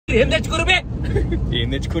ఏం తెచ్చుకున్నారు బే? ఏం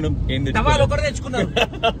తెచ్చుకున్నాం? టవాల్ ఒకటి తెచ్చుకున్నారు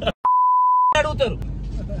అడుగుతారు.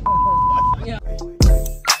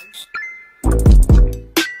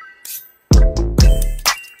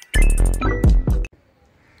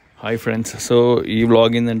 హాయ్ ఫ్రెండ్స్, సో ఈ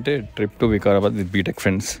వ్లాగ్ ఏంటంటే trip to Vikarabad with BTech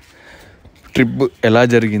friends. Trip ఎలా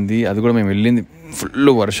జరిగింది అది కూడా మేము వెళ్ళింది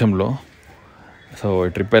ఫుల్ వర్షంలో. సో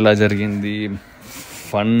ట్రిప్ ఎలా జరిగింది,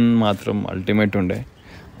 ఫన్ మాత్రం అల్టిమేట్ ఉండే,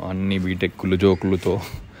 అన్ని బీటెక్ కుళ్ళు జోకులతో.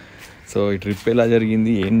 సో ఈ ట్రిప్ ఎలా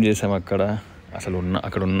జరిగింది, ఏం చేసాం అక్కడ, అసలు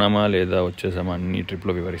అక్కడ ఉన్నామా లేదా వచ్చేసామా అన్ని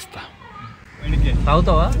ట్రిప్లో వివరిస్తా.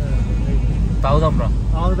 తాగుతావా? తాగుదాం రా.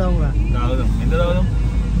 ఎంత తాగుదాం?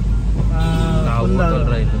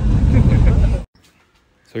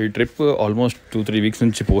 సో ఈ ట్రిప్ ఆల్మోస్ట్ 2-3 వీక్స్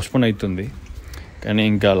నుంచి పోస్ట్పోన్ అవుతుంది, కానీ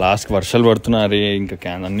ఇంకా లాస్ట్ వర్షాలు పడుతున్నారే, ఇంకా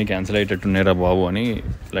అన్నీ క్యాన్సిల్ అయ్యేటట్టున్నారా బాబు అని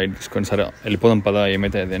లైట్ తీసుకొని సరే వెళ్ళిపోదాం పదా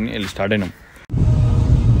ఏమైతే అది అని వెళ్ళి స్టార్ట్ అయినాం.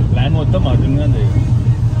 ప్లాన్ మొత్తం అర్జున్గా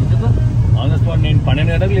ఆన్ ద స్పాట్. నేను 12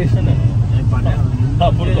 గంటలకు లేచినాను.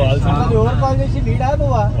 అప్పుడు కాల్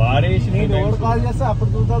చేసి అప్పుడు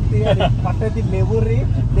చూద్దాం పట్టది లేవుర్రి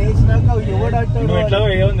లేచినాక ఎవడంటాడు ఎట్లా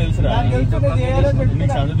ఏమో తెలుసురా,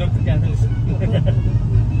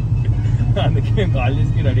 అందుకే కాల్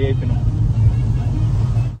చేసి రెడీ అయిపోయినాం.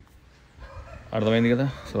 అర్థమైంది కదా.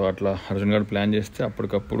 సో అట్లా అర్జున్ గారు ప్లాన్ చేస్తే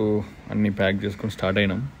అప్పటికప్పుడు అన్నీ ప్యాక్ చేసుకొని స్టార్ట్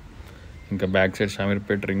అయినాం. ఇంకా back side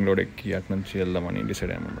Shamirpet ring road ఎక్కి అటు నుంచి వెళ్దామని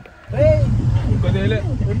డిసైడ్ అయ్యాం అనమాట.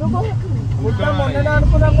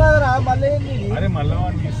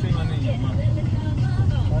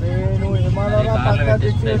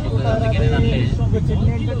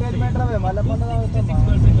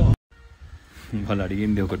 వాళ్ళు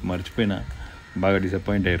అడిగింది ఒకటి మర్చిపోయినా, బాగా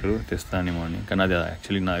డిసప్పాయింట్ అయ్యారు తెస్తానేమో అని. కానీ అది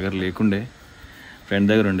యాక్చువల్లీ నా దగ్గర లేకుండే, ఫ్రెండ్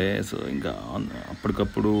దగ్గర ఉండే. సో ఇంకా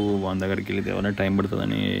అప్పటికప్పుడు వాళ్ళ దగ్గరికి వెళ్తే ఏమైనా టైం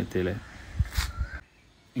పడుతుందని తేలే.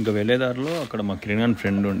 ఇంకా వెళ్ళేదారిలో అక్కడ మా కిరణ్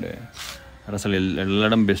ఫ్రెండ్ ఉండే, అసలు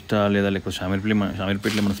వెళ్ళడం బెస్టా లేదా లేకపోతే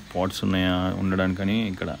షామీర్పేటలో ఏమైనా స్పాట్స్ ఉన్నాయా ఉండడానికని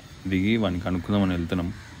ఇక్కడ దిగి వానికి అనుకుందామని వెళ్తున్నాం.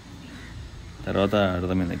 తర్వాత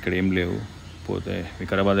అర్థమైంది ఇక్కడ ఏం లేవు, పోతే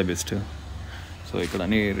వికారాబాదే బెస్ట్. సో ఇక్కడ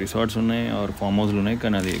అన్ని రిసార్ట్స్ ఉన్నాయి ఆర్ ఫామ్ హౌస్లు ఉన్నాయి,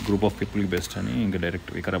 కానీ అది గ్రూప్ ఆఫ్ పీపుల్కి బెస్ట్ అని ఇంకా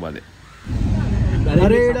డైరెక్ట్ వికారాబాదే.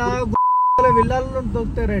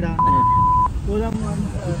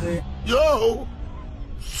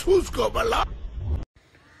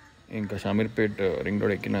 ఇంకా షామీర్పేట్ రింగ్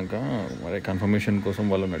రోడ్ ఎక్కినాక మరి కన్ఫర్మేషన్ కోసం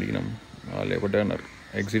వాళ్ళని అడిగినాం. వాళ్ళు ఒకటే అన్నారు,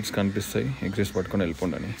 ఎగ్జిట్స్ కనిపిస్తాయి, ఎగ్జిట్స్ పట్టుకొని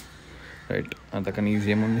వెళ్ళిపోండి అని. రైట్, అంతకని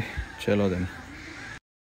ఈజీ ఏముంది, చలో దాన్ని.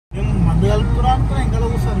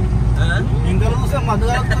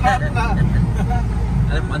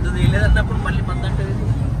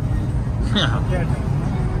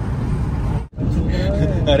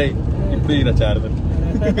 అరే ఇప్పుడు ఈయన చార్జర్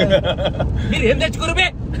మీరు ఏం తెచ్చుకున్నారు బే?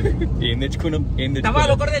 ఏం తెచ్చుకున్నాం?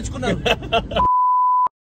 టవాల్ ఒకటి తెచ్చుకున్నారు.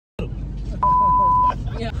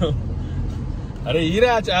 అరే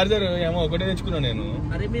ఈరా చార్జర్ ఏమో ఒకటే తెచ్చుకున్నా నేను.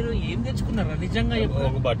 అరే మీరు ఏం తెచ్చుకున్నారా నిజంగా?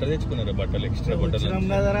 ఒక బట్టలు తెచ్చుకున్నారా? బట్టలు ఎక్స్ట్రా బట్టలు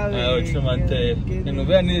వచ్చినాం అంతే.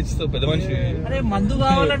 నువ్వే అన్ని తెచ్చుతావు, పెద్ద మనిషి. అరే మందు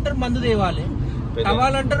కావాలంటారు, మందు తేవాలి.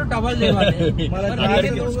 టవాల్ అంటారు, టవాల్ తేవాలి.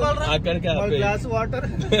 Glass water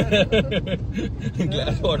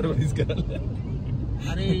తీసుకురాలి.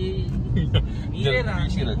 అరే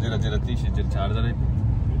జర తీసి చార్జర్ అయిపోయింది,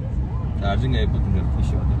 ఛార్జింగ్ అయిపోతుంది.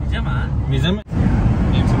 నిజమా? నిజమే.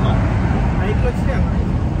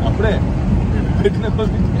 అప్పుడే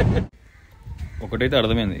ఒకటైతే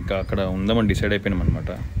అర్థమైంది, ఇంకా అక్కడ ఉందామని డిసైడ్ అయిపోయినాం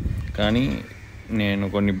అనమాట. కానీ నేను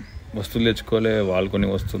కొన్ని వస్తువులు తెచ్చుకోలే, వాళ్ళు కొన్ని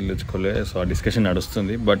వస్తువులు తెచ్చుకోలే. సో ఆ డిస్కషన్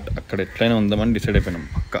నడుస్తుంది, బట్ అక్కడ ఎట్లయినా ఉందామని డిసైడ్ అయిపోయినాం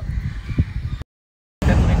పక్క.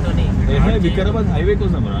 వికారాబాద్ హైవే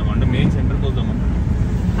కోసం అంటే మెయిన్ సెంటర్ కోసం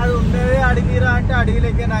అది ఉండేది. అడిగిరా అంటే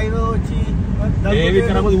అడిగిలేక ఐదో వచ్చి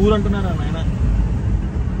వికారాబాద్ ఊరు అంటున్నారా నాయన?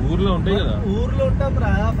 ఊర్లో ఉంటాయి కదా. ఊర్లో ఉంటాం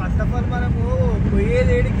రా. ఫస్ట్ ఆఫ్ ఆల్ మనము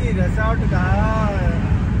పోయేది ఏడికి రిసార్ట్ గా,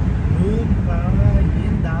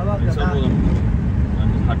 ఏం దావా కదా.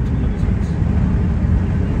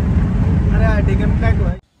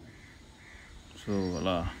 సో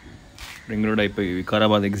అలా రింగ్ రోడ్ అయిపోయి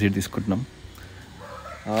వికారాబాద్ ఎగ్జిట్ తీసుకుంటున్నాం.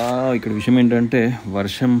 ఇక్కడ విషయం ఏంటంటే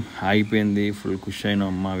వర్షం ఆగిపోయింది, ఫుల్ ఖుషి అయినా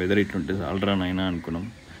అమ్మ వెదర్ ఇట్లుంటే చాలరా నైనా అనుకున్నాం.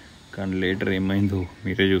 కానీ లేటర్ ఏమైందో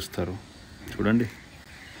మీరే చూస్తారు, చూడండి.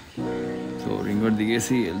 సో రింగ్ రోడ్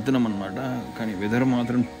దిగేసి వెళ్తున్నాం అనమాట. కానీ వెదర్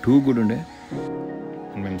మాత్రం టూ గుడ్ ఉండే.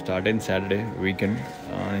 మేము స్టార్ట్ అయింది సాటర్డే వీకెండ్.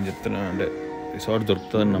 నేను చెప్తున్నాను అంటే రిసార్ట్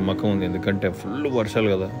దొరుకుతుందని నమ్మకం ఉంది, ఎందుకంటే ఫుల్ వర్షాలు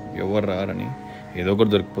కదా, ఎవరు రారని. ఏదో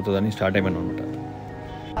ఒకటి దొరికిపోతుందని స్టార్ట్ అయిపోయాను అనమాట.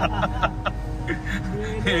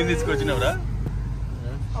 ఏం తీసుకొచ్చినావురా?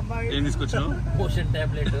 ఏం తీసుకొచ్చినావు? పోషన్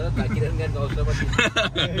టాబ్లెట్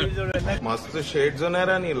मस्त शेड्स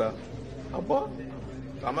ఉన్నారా నీలా అబ్బో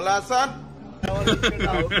కమలాసన్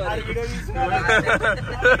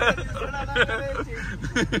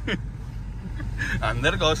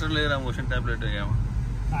అందరికి అవసరం లేదు మోషన్ టాబ్లెట్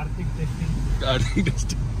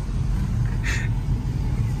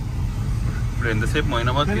ఇప్పుడు ఎంతసేపు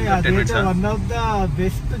Moinabad one of the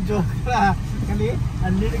best joke కానీ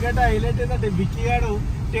అన్నిటికంటే హైలైట్ ఏంటంటే బిక్కీ గాడు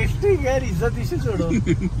టెస్టింగ్ ఇజ్జత్ తీసి చూడు.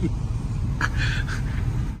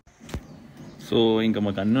 సో ఇంకా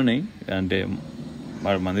మాకు అన్నీ ఉన్నాయి, అంటే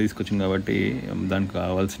మంది తీసుకొచ్చింది కాబట్టి దానికి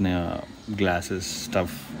కావాల్సిన గ్లాసెస్,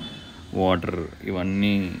 స్టఫ్, వాటర్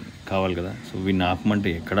ఇవన్నీ కావాలి కదా. సో వీడిని ఆపమంటే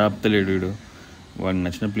ఎక్కడ ఆపుతలేడు వీడు, వాడికి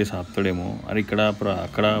నచ్చిన ప్లేస్ ఆపుతాడేమో, అరే ఇక్కడ ఆపరా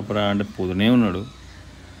అక్కడ ఆపరా అంటే పోతూనే ఉన్నాడు.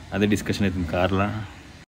 అదే డిస్కషన్ అవుతుంది కార్లా.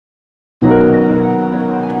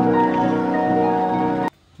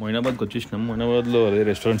 మొయినాబాద్కి వచ్చేసినాం. మొయినాబాద్లో అదే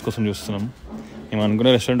రెస్టారెంట్స్ కోసం చూస్తున్నాం. మేము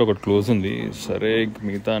అనుకునే రెస్టారెంట్ ఒకటి క్లోజ్ ఉంది. సరే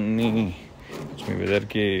మిగతా అన్నీ మీ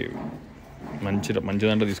వెదర్కి మంచి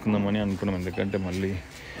దాంట్లో తీసుకుందామని అనుకున్నాం. ఎందుకంటే మళ్ళీ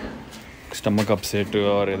స్టమక్ అప్సెట్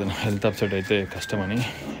ఆర్ ఏదైనా హెల్త్ అప్సెట్ అయితే కష్టమని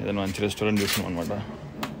ఏదైనా మంచి రెస్టారెంట్ చూసినాం అనమాట.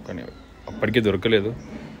 కానీ అప్పటికే దొరకలేదు.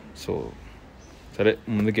 సో సరే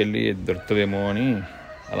ముందుకెళ్ళి దొరుకుతుందేమో అని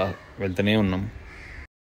అలా వెళ్తూనే ఉన్నాం.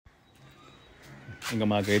 ఇంకా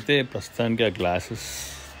మాకైతే ప్రస్తుతానికి ఆ గ్లాసెస్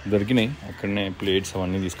దొరికినాయి. అక్కడనే ప్లేట్స్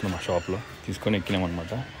అవన్నీ తీసుకున్నాం ఆ షాప్లో, తీసుకొని ఎక్కినాం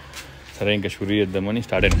అనమాట. సరే ఇంకా షురీ చేద్దామని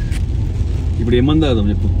స్టార్ట్ అయినాం. ఇప్పుడు ఏమని తాగుదాం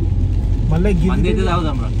చెప్పు?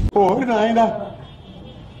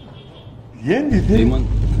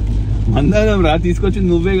 మందాగం రా, తీసుకొచ్చింది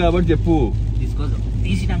నువ్వే కాబట్టి చెప్పు.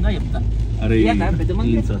 అరే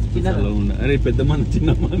అరే పెద్ద మంది చిన్న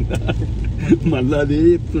మంద మళ్ళీ అదే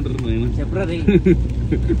చెప్తుంటారు.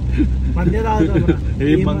 ఏ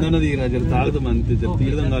మందన తీరా జర తాగుదాం అంతే,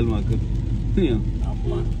 తీరదాం కాదు మాకు.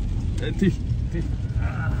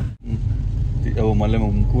 మళ్ళీ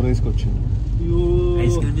కూర తీసుకొచ్చు,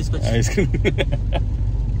 ఐస్ క్రీమ్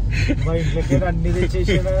అన్ని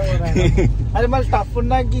తెచ్చేసాడు. అది మళ్ళీ స్టఫ్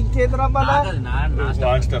ఉన్నాక ఇంకేదిరా మళ్ళీ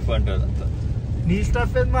స్టఫ్ అంటారు. నీ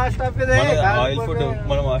స్టఫ్ ఏది మా స్టఫ్ ఏదే ఆయిల్ ఫుడ్.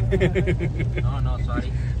 మనం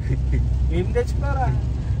ఏం తెచ్చుకున్నారా?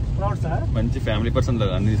 మంచి ఫ్యామిలీ పర్సన్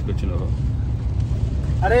లాగా అన్ని తీసుకొచ్చినారు.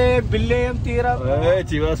 అరే బిల్ ఏం తీరా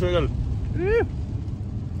చివాసగల్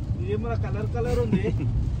ఏమన్నా కలర్ కలర్ ఉంది.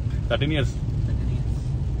 13 years.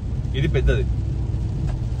 ఇది పెద్దది.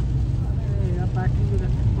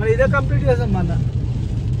 మరి ఇదే కంప్లీట్ చేసాం మళ్ళా.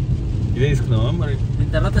 ఇదే తీసుకున్నావా మరి?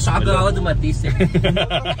 తర్వాత షాక్ కావద్దు మరి తీస్తే.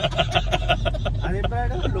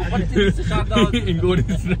 ఇంకోటి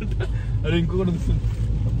అరే ఇంకొకటి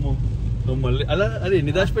మళ్ళీ అలా అదే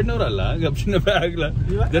ఎన్ని దాచి పెట్టినవరు అలా చిన్న బ్యాగ్ లా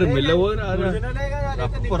మెల్లబోరా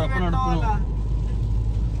నడుపుకున్నావు.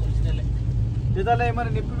 ఏమైనా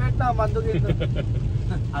నిప్పి పెట్టినా మందు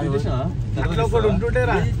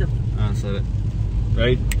సరే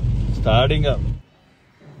రైట్ స్టార్టింగ్.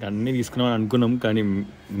 అన్నీ తీసుకున్నామని అనుకున్నాం కానీ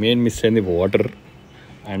మెయిన్ మిస్ అయింది వాటర్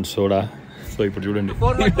అండ్ సోడా. సో ఇప్పుడు చూడండి.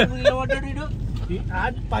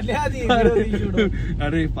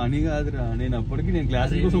 అరే పని కాదురా, నేను అప్పటికి నేను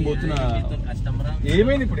క్లాస్ కోసం పోతున్నా.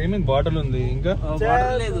 ఏమైంది ఇప్పుడు? ఏమైంది? బాటిల్ ఉంది ఇంకా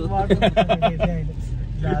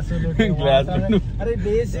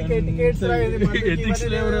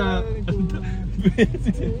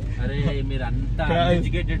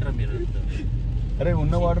అరే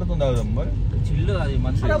ఉన్న వాటర్ తో తాగుదాం మరి. చిల్లు అది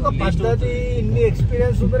మంచి పద్ధతి. ఇన్ని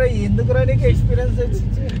ఎక్స్పీరియన్స్ ఉందిరా, ఎందుకురా నీకు ఎక్స్పీరియన్స్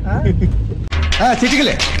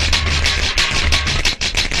చిటికలే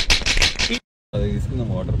తీసుకుందాం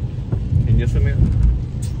వాటర్. ఏం చేస్తాం మీరు?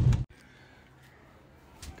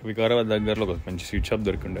 వికారాబాద్ దగ్గరలో ఒక మంచి స్వీట్ షాప్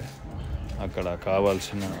దొరికిండే, అక్కడ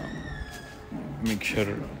కావాల్సిన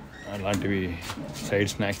మిక్చర్ అలాంటివి సైడ్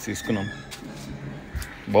స్నాక్స్ తీసుకున్నాం.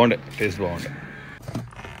 బాగుండే, టేస్ట్ బాగుండే.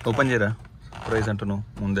 ఓపెన్ చేయరా? సర్ప్రైజ్ అంటున్నావు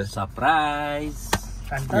ముందే. సర్ప్రైజ్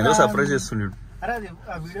ఏదో సర్ప్రైజ్ చేస్తున్నాడు.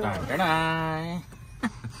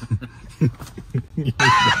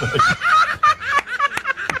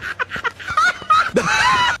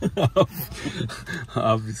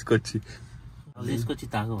 తీసుకొచ్చి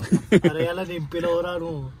తాగ నింపినవరా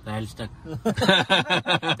నువ్వు. Royal stock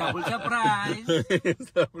double surprise.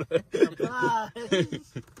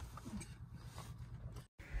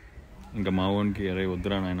 ఇంకా మా ఓన్కి అరే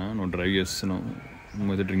వద్దురా నాయన, నువ్వు డ్రైవ్ చేస్తున్నావు,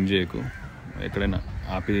 నువ్వు డ్రింక్ చేయకు, ఎక్కడైనా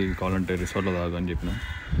ఆపి కావాలంటే రిసార్ట్లో తాగు అని చెప్పిన.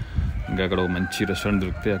 ఇంకా అక్కడ ఒక మంచి రెస్టారెంట్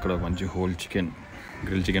దొరికితే అక్కడ ఒక మంచి whole chicken,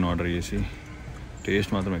 grill chicken order చేసి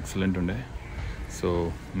టేస్ట్ మాత్రం ఎక్సలెంట్ ఉండే. సో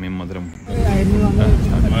మేము మాత్రం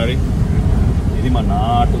మరి ఇది మా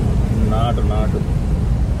నాటు నాటు నాటు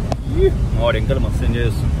వాడు ఇంకా మస్తు ఎంజాయ్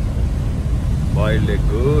చేస్తుంది. బాయిల్డ్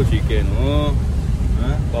ఎగ్, చికెను,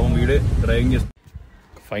 పాపం వీడే డ్రైవింగ్ చేస్తాం.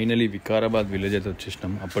 ఫైనలీ వికారాబాద్ విలేజ్ అయితే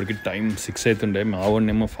వచ్చేసినాం. అప్పటికి టైం 6 అవుతుండే. మా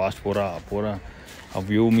వాడినేమో ఫాస్ట్ పోరా పోరా ఆ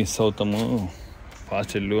వ్యూ మిస్ అవుతాము,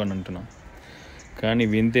 ఫాస్ట్ వెళ్ళు అని అంటున్నాం. కానీ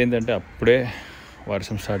వింత ఏంటంటే అప్పుడే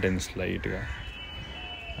వర్షం స్టార్ట్ అయింది స్లైట్గా.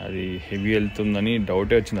 అది హెవీ వెళ్తుందని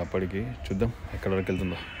డౌటే వచ్చింది అప్పటికి. చూద్దాం ఎక్కడి వరకు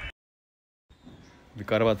వెళ్తుందో.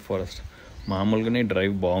 వికారాబాద్ ఫారెస్ట్ మామూలుగానే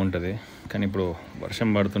డ్రైవ్ బాగుంటుంది, కానీ ఇప్పుడు వర్షం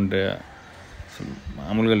పడుతుంటే అసలు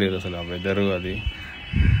మామూలుగా లేదు అసలు ఆ వెదరు. అది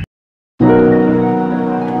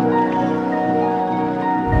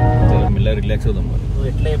మెల్లగా రిలాక్స్ అవుదాం. మరి నువ్వు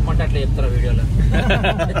ఎట్లా చెప్పమంటే అట్లా చెప్తారా వీడియోలో?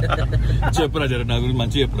 చెప్పురా జర, నా గురించి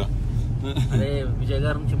మంచిగా చెప్పురా. అదే విజయ్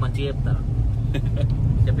గారి నుంచి మంచిగా చెప్తారా?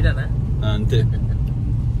 చెప్పినా అంతే.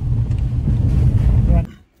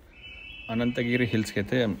 అనంతగిరి హిల్స్కి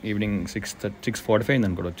అయితే ఈవినింగ్ 6:45 అయింది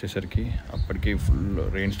అనుకోండి వచ్చేసరికి. అప్పటికి ఫుల్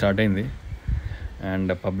రెయిన్ స్టార్ట్ అయింది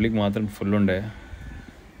అండ్ పబ్లిక్ మాత్రం ఫుల్ ఉండే.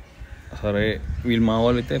 సరే వీళ్ళు మా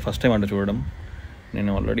వాళ్ళు అయితే ఫస్ట్ టైం అంట చూడడం.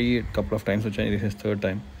 నేను ఆల్రెడీ కపుల్ ఆఫ్ టైమ్స్ వచ్చాను, this is third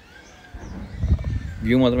time.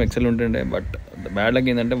 View మాత్రం ఎక్సలెంట్ ఉంటుండే. బట్ బ్యాడ్ లక్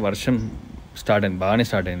ఏంటంటే వర్షం స్టార్ట్ అయింది, బాగానే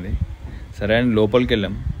స్టార్ట్ అయింది. సరే అని లోపలికి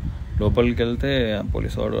వెళ్ళాం. లోపలికి వెళ్తే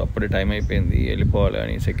పోలీసు వాడు అప్పుడే టైం అయిపోయింది వెళ్ళిపోవాలి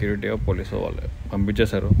అని సెక్యూరిటీ పోలీసు వాళ్ళు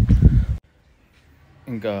పంపించేశారు.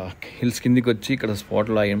 ఇంకా హిల్స్ కిందికి వచ్చి ఇక్కడ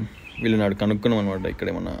స్పాట్లో ఆగాం. వీళ్ళని నాడు కనుక్కున్నాం అనమాట, ఇక్కడ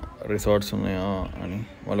ఏమన్నా రిసార్ట్స్ ఉన్నాయా అని.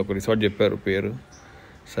 వాళ్ళు ఒక రిసార్ట్ చెప్పారు పేరు.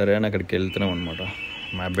 సరే అని అక్కడికి వెళ్తున్నాం అనమాట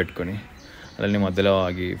మ్యాప్ పెట్టుకొని. అలానే మధ్యలో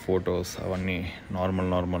ఆగి ఫొటోస్ అవన్నీ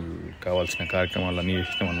నార్మల్ కావాల్సిన కార్యక్రమాలు అన్నీ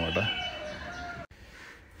చేసినాం అనమాట.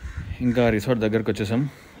 ఇంకా రిసార్ట్ దగ్గరకు వచ్చేసాం.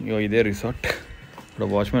 ఇదే రిసార్ట్. ఇప్పుడు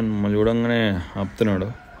వాచ్మెన్ మమ్మల్ని చూడంగానే ఆపుతున్నాడు.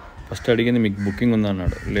 ఫస్ట్ అడిగింది మీకు బుకింగ్ ఉందా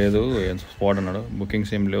అన్నాడు. లేదు స్పాట్ అన్నాడు.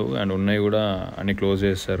 బుకింగ్స్ ఏం లేవు అండ్ ఉన్నాయి కూడా అన్నీ క్లోజ్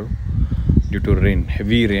చేస్తారు due to rain,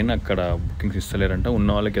 heavy rain. అక్కడ బుకింగ్స్ ఇస్తలేరంట, ఉన్న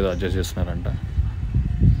వాళ్ళకి ఏదో అడ్జస్ట్ చేస్తున్నారంట.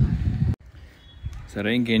 సరే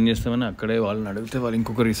ఇంకేం చేస్తామని అక్కడే వాళ్ళని అడిగితే వాళ్ళు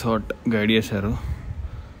ఇంకొక రిసార్ట్ గైడ్ చేశారు.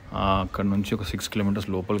 అక్కడ నుంచి ఒక 6 కిలోమీటర్స్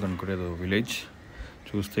లోపలికి అనుకుంటే ఏదో విలేజ్.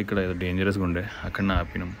 చూస్తే ఇక్కడ ఏదో డేంజరస్గా ఉండే, అక్కడనే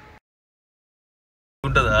ఆపినాం.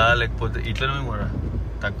 ఉంటుందా లేకపోతే ఇట్లనే కూడా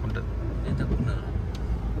తక్కువ ఉంటుంది?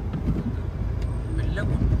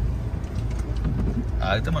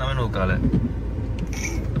 ఆగితే మనమే నువ్వు కాలే.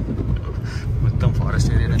 మొత్తం ఫారెస్ట్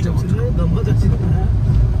ఏరియా నుంచి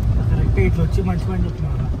ఇట్లా వచ్చి మంచి పని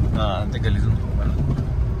చెప్తున్నా. అంతే గలీజ్.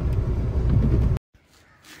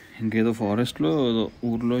 ఇంకేదో ఫారెస్ట్లో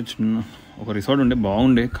ఊర్లో చిన్న ఒక రిసార్ట్ ఉండే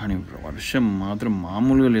బాగుండే, కానీ వర్షం మాత్రం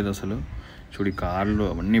మామూలుగా లేదు అసలు. చూడి కార్లు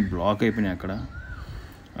అవన్నీ బ్లాక్ అయిపోయినాయి అక్కడ.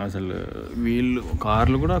 అసలు వీళ్ళు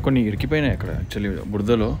కార్లు కూడా కొన్ని ఇరికిపోయినాయి అక్కడ యాక్చువల్లీ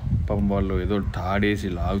బురదలో. పాపం వాళ్ళు ఏదో తాడేసి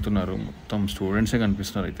లాగుతున్నారు. మొత్తం స్టూడెంట్సే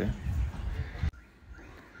కనిపిస్తున్నారు. అయితే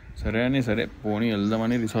సరే పోనీ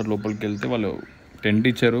వెళ్దామని రిసార్ట్ లోపలికి వెళ్తే వాళ్ళు టెంట్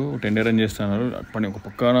ఇచ్చారు, టెంట్ అరేంజ్ చేస్తున్నారు. అప్పటి ఒక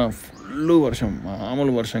పక్కన ఫుల్ వర్షం,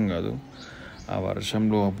 మామూలు వర్షం కాదు. ఆ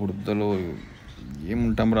వర్షంలో ఆ బురదలో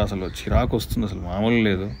ఏముంటాం రా, అసలు చిరాకు వస్తుంది, అసలు మామూలు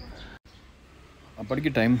లేదు. అప్పటికి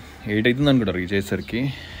టైం 8 అవుతుంది అనుకుంటారు రీచ్ అయ్యేసరికి.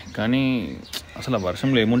 కానీ అసలు ఆ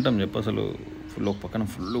వర్షంలో ఏముంటాం చెప్పు. అసలు ఫుల్ ఒక పక్కన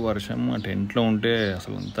ఫుల్ వర్షం, ఆ టెంట్లో ఉంటే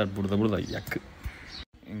అసలు అంతా బురద అయ్యాక్.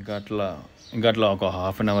 ఇంకా అట్లా ఒక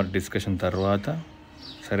హాఫ్ అన్ అవర్ డిస్కషన్ తర్వాత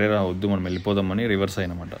సరేరా వద్దు మనం వెళ్ళిపోదామని రివర్స్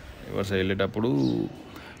అయినమాట. రివర్స్ వెళ్ళేటప్పుడు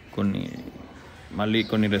కొన్ని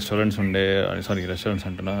రెస్టారెంట్స్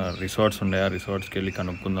అంటున్నా రిసార్ట్స్ ఉండే. ఆ రిసార్ట్స్కి వెళ్ళి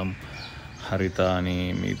కనుక్కుందాం, హరిత అని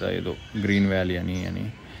మిగతా ఏదో గ్రీన్ వ్యాలీ అని.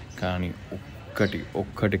 కానీ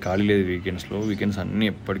ఒక్కటి ఖాళీ లేదు వీకెండ్స్ అన్నీ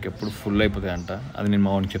ఎప్పటికెప్పుడు ఫుల్ అయిపోతాయంట. అది నేను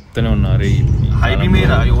మా వాడిని చెప్తూనే ఉన్నారు.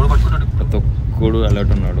 ప్రతి ఒక్కడు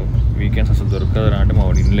అలర్ట్ ఉన్నాడు, వీకెండ్స్ అసలు దొరకదురా అంటే మా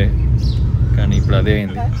వాడు ఇన్లే. కానీ ఇప్పుడు అదే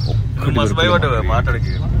అయింది.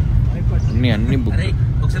 అన్ని బుక్,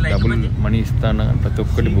 డబుల్ మనీ ఇస్తాను ప్రతి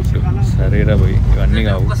ఒక్కటి బుక్. సరేరా పోయి ఇవన్నీ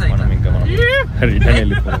కావు, మనం రిటర్న్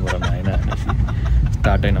వెళ్ళిపోయాం కూడా నాయన అనేసి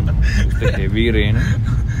స్టార్ట్ అయినాం. Heavy rain.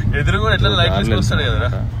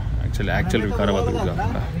 Actual Vikarabad route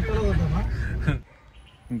కాకుండా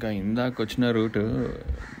ఇంకా ఇందాక వచ్చిన రూట్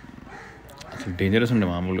అసలు డేంజరస్ ఉండే.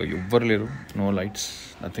 మామూలుగా ఎవ్వరు లేరు, నో లైట్స్,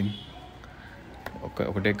 నథింగ్.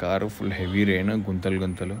 ఒకటే కారు, ఫుల్ హెవీ రెయిన్,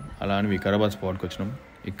 గుంతలు. అలా అని వికారాబాద్ స్పాట్కి వచ్చినాం.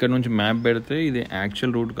 ఇక్కడ నుంచి మ్యాప్ పెడితే ఇది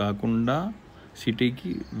యాక్చువల్ రూట్ కాకుండా సిటీకి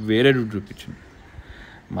వేరే రూట్ చూపించింది.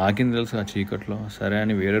 మాకేం తెలుసు ఆ చీకట్లో. సరే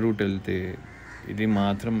అని వేరే రూట్ వెళ్తే ఇది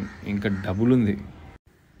మాత్రం ఇంకా డబుల్ ఉంది.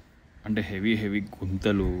 అంటే హెవీ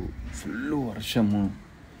గుంతలు, ఫుల్ వర్షము.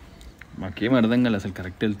 మాకేం అర్థం కాలేదు అసలు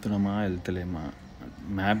కరెక్ట్ వెళ్తున్నామా వెళ్తలేమా.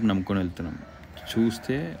 మ్యాప్ నమ్ముకొని వెళ్తున్నాం.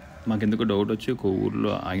 చూస్తే మాకెందుకో డౌట్ వచ్చి ఒక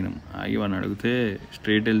ఊర్లో ఆగి వాడిని అడిగితే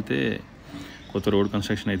స్ట్రైట్ వెళ్తే కొత్త రోడ్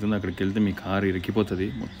కన్స్ట్రక్షన్ అవుతుంది, అక్కడికి వెళ్తే మీ కారు ఇరికిపోతుంది,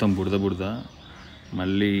 మొత్తం బురద.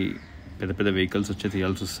 మళ్ళీ పెద్ద వెహికల్స్ వచ్చి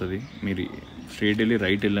తీయాల్సి వస్తుంది, మీరు స్ట్రైట్ వెళ్ళి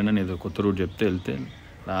రైట్ వెళ్ళండి ఏదో కొత్త రూట్ చెప్తే వెళ్తే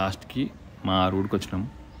లాస్ట్కి మా రూట్కి వచ్చినాం.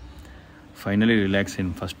 ఫైనలీ రిలాక్స్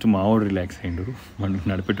అయింది. ఫస్ట్ మావాడు రిలాక్స్ అయ్యిండు, మనం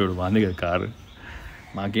నడిపేటోడు వాంది కదా కారు.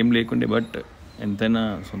 మాకేం లేకుండే. బట్ ఎంతైనా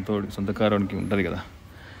సొంత కారానికి ఉంటుంది కదా.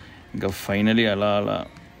 ఇంకా ఫైనలీ అలా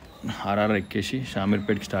ఆర్ఆర్ ఎక్కేసి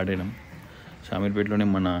షామీర్పేట్కి స్టార్ట్ అయినాం. షామీర్పేట్లోనే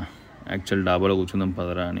మన యాక్చువల్ డాబాలో కూర్చుందాం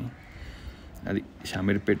పదరా అని. అది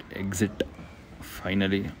Shamirpet exit.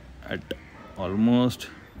 Finally at almost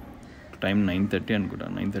time 9:30 అనుకుంటా,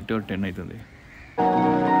 9:30 or 10 అవుతుంది.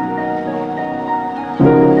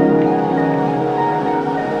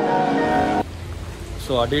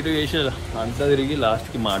 సో అటు ఇటు చేసి అంతా తిరిగి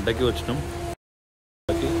లాస్ట్కి మా అడ్డకి వచ్చినాం.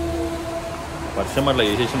 వర్షం అట్లా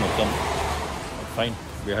వేసేసి మొత్తం fine.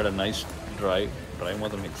 We had a nice drive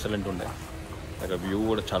మాత్రం ఎక్సలెంట్ ఉండే. అక్కడ వ్యూ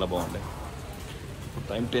కూడా చాలా బాగుండే. ఇప్పుడు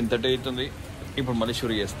టైం 10:30 అవుతుంది. ఇప్పుడు మళ్ళీ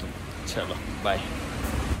షూర్ చేస్తుంది. చాలా bye.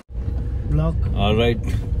 All right,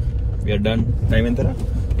 we are done. Time ఎంతరా?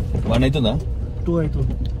 1 అవుతుందా? 2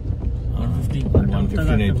 అవుతుంది.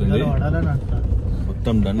 1:15 అవుతుంది.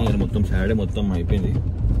 మొత్తం డన్. ఇది మొత్తం సాటర్డే మొత్తం అయిపోయింది.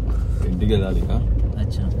 ఇంటికి వెళ్ళాలి. ఇక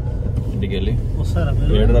ఇంటికి వెళ్ళి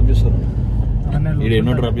ఏడు డ్రాప్ చేస్తారు. ఈడు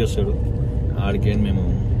ఎన్నో డ్రాప్ చేస్తాడు. ఆడికి మేము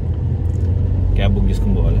క్యాబ్ బుక్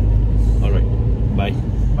చేసుకుని పోవాలి. All right, bye.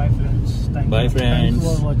 Bye friends.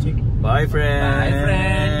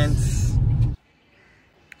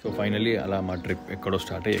 So finally అలా మా ట్రిప్ ఎక్కడో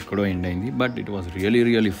స్టార్ట్ అయ్యి ఎక్కడో ఎండ్ అయింది. But it was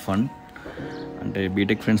really fun. అంటే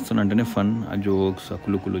బీటెక్ ఫ్రెండ్స్తో అంటేనే ఫన్. ఆ జోక్స్, ఆ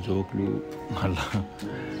కులు జోకులు, మళ్ళీ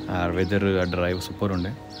ఆ వెదర్, ఆ డ్రైవ్ సూపర్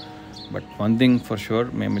ఉండే. But one thing for sure,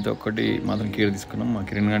 మేమైతే ఒక్కటి మాత్రం కేర్ తీసుకున్నాం. మా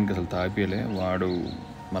కిరణ్ గారికి అసలు తాగిపోయలే. వాడు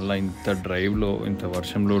మళ్ళీ ఇంత డ్రైవ్లో, ఇంత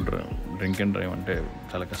వర్షంలో డ్రింక్ అండ్ డ్రైవ్ అంటే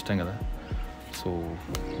చాలా కష్టం కదా. So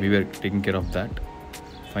we are taking care of that.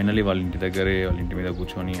 Finally వాళ్ళ ఇంటి మీద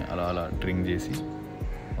కూర్చొని అలా డ్రింక్ చేసి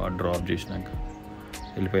వాడు డ్రాప్ చేసినాక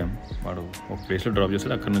వెళ్ళిపోయాం. వాడు ఒక ప్లేస్లో డ్రాప్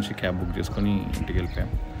చేస్తాడు, అక్కడ నుంచి క్యాబ్ బుక్ చేసుకొని ఇంటికి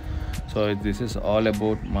వెళ్ళిపోయాం. So this is all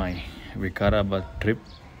about my Vikarabad trip.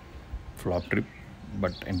 Flop trip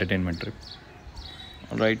but entertainment trip.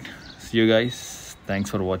 All right, see you guys.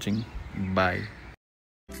 Thanks for watching. Bye.